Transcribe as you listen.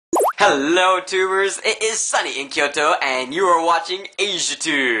Hello tubers, it is sunny in Kyoto and you are watching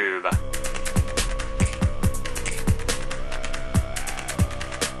AsiaTube.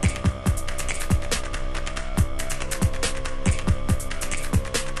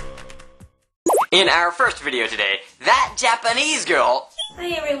 In our first video today, that Japanese girl, hi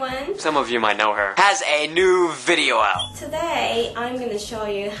everyone, some of you might know her, has a new video out. Today I'm going to show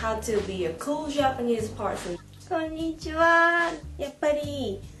you how to be a cool Japanese person. こんにちは。やっぱ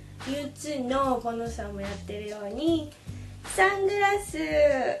り YouTube のボノさんもやってるようにサングラス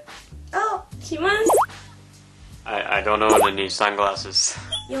をします。 I don't know any sunglasses.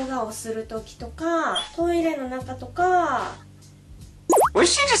 ヨガをするときとかトイレの中とか。 Was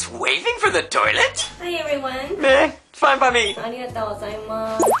she just waving for the toilet? Hi everyone. Meh, fine by me. ありがとうござい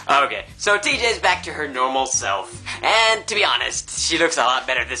ます。 Okay, so TJ's back to her normal self. And to be honest, she looks a lot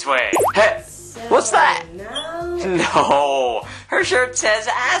better this way. Hey, what's that? No, her shirt says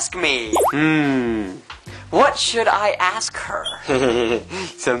ask me. What should I ask her?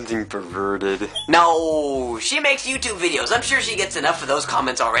 Something perverted. No, she makes YouTube videos. I'm sure she gets enough of those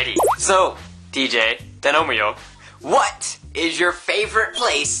comments already. So, TJ, Tenomuyo, what is your favorite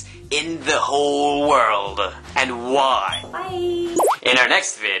place in the whole world? And why? Bye. In our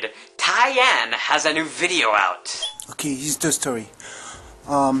next vid, TyYann has a new video out. Okay, here's the story.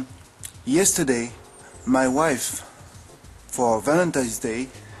 Yesterday, my wife, for Valentine's Day,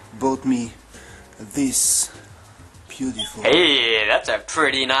 bought me this beautiful... Hey, that's a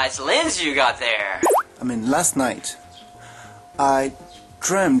pretty nice lens you got there. I mean, last night, I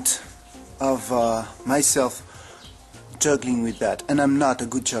dreamt of myself juggling with that, and I'm not a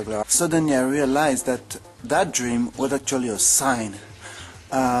good juggler. Suddenly I realized that that dream was actually a sign,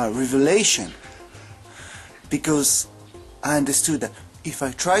 a revelation, because I understood that if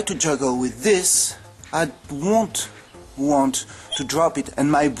I try to juggle with this, I won't want to drop it,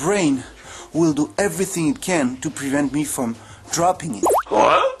 and my brain will do everything it can to prevent me from dropping it.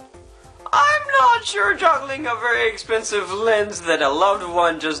 What? I'm not sure juggling a very expensive lens that a loved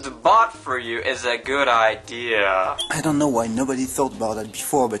one just bought for you is a good idea. I don't know why nobody thought about that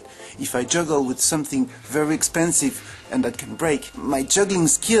before, but if I juggle with something very expensive and that can break, my juggling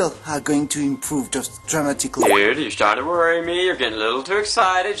skills are going to improve just dramatically. Dude, you're starting to worry me. You're getting a little too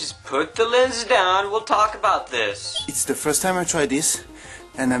excited. Just put the lens down. We'll talk about this. It's the first time I try this,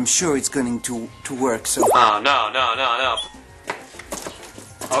 and I'm sure it's going to work, so... Oh, no.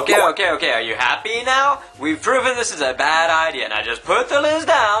 Okay. Are you happy now? We've proven this is a bad idea. Now just put the lens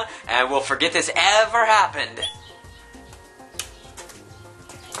down, and we'll forget this ever happened.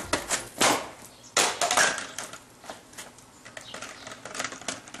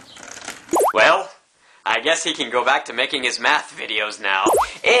 Well, I guess he can go back to making his math videos now.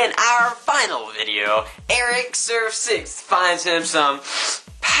 In our final video, Eric Surf 6 finds him some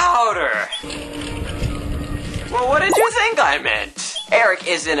powder. Well, what did you think I meant? Eric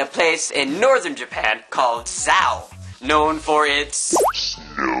is in a place in northern Japan called Sao, known for its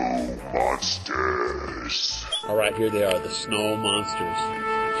snow monsters. Alright, here they are, the snow monsters.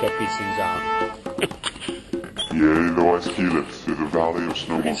 Check these things out. Yea, though I steal it through the valley of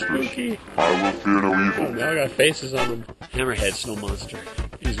snow monsters, spooky. I will fear no evil. They all got faces on them. Hammerhead snow monster.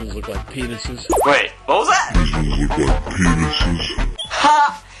 These ones look like penises. Wait, what was that? These ones look like penises.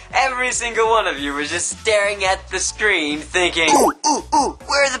 Ha! Every single one of you was just staring at the screen thinking, ooh,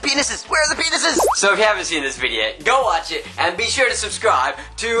 where are the penises? Where are the penises? So if you haven't seen this video yet, go watch it and be sure to subscribe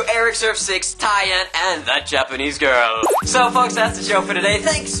to Eric Surf 6, TyYann, and That Japanese Girl. So folks, that's the show for today.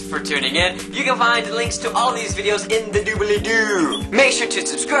 Thanks for tuning in. You can find links to all these videos in the doobly-doo. Make sure to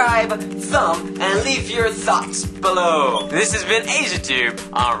subscribe, thumb, and leave your thoughts below. This has been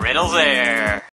AsiaTube on Reynolds Air.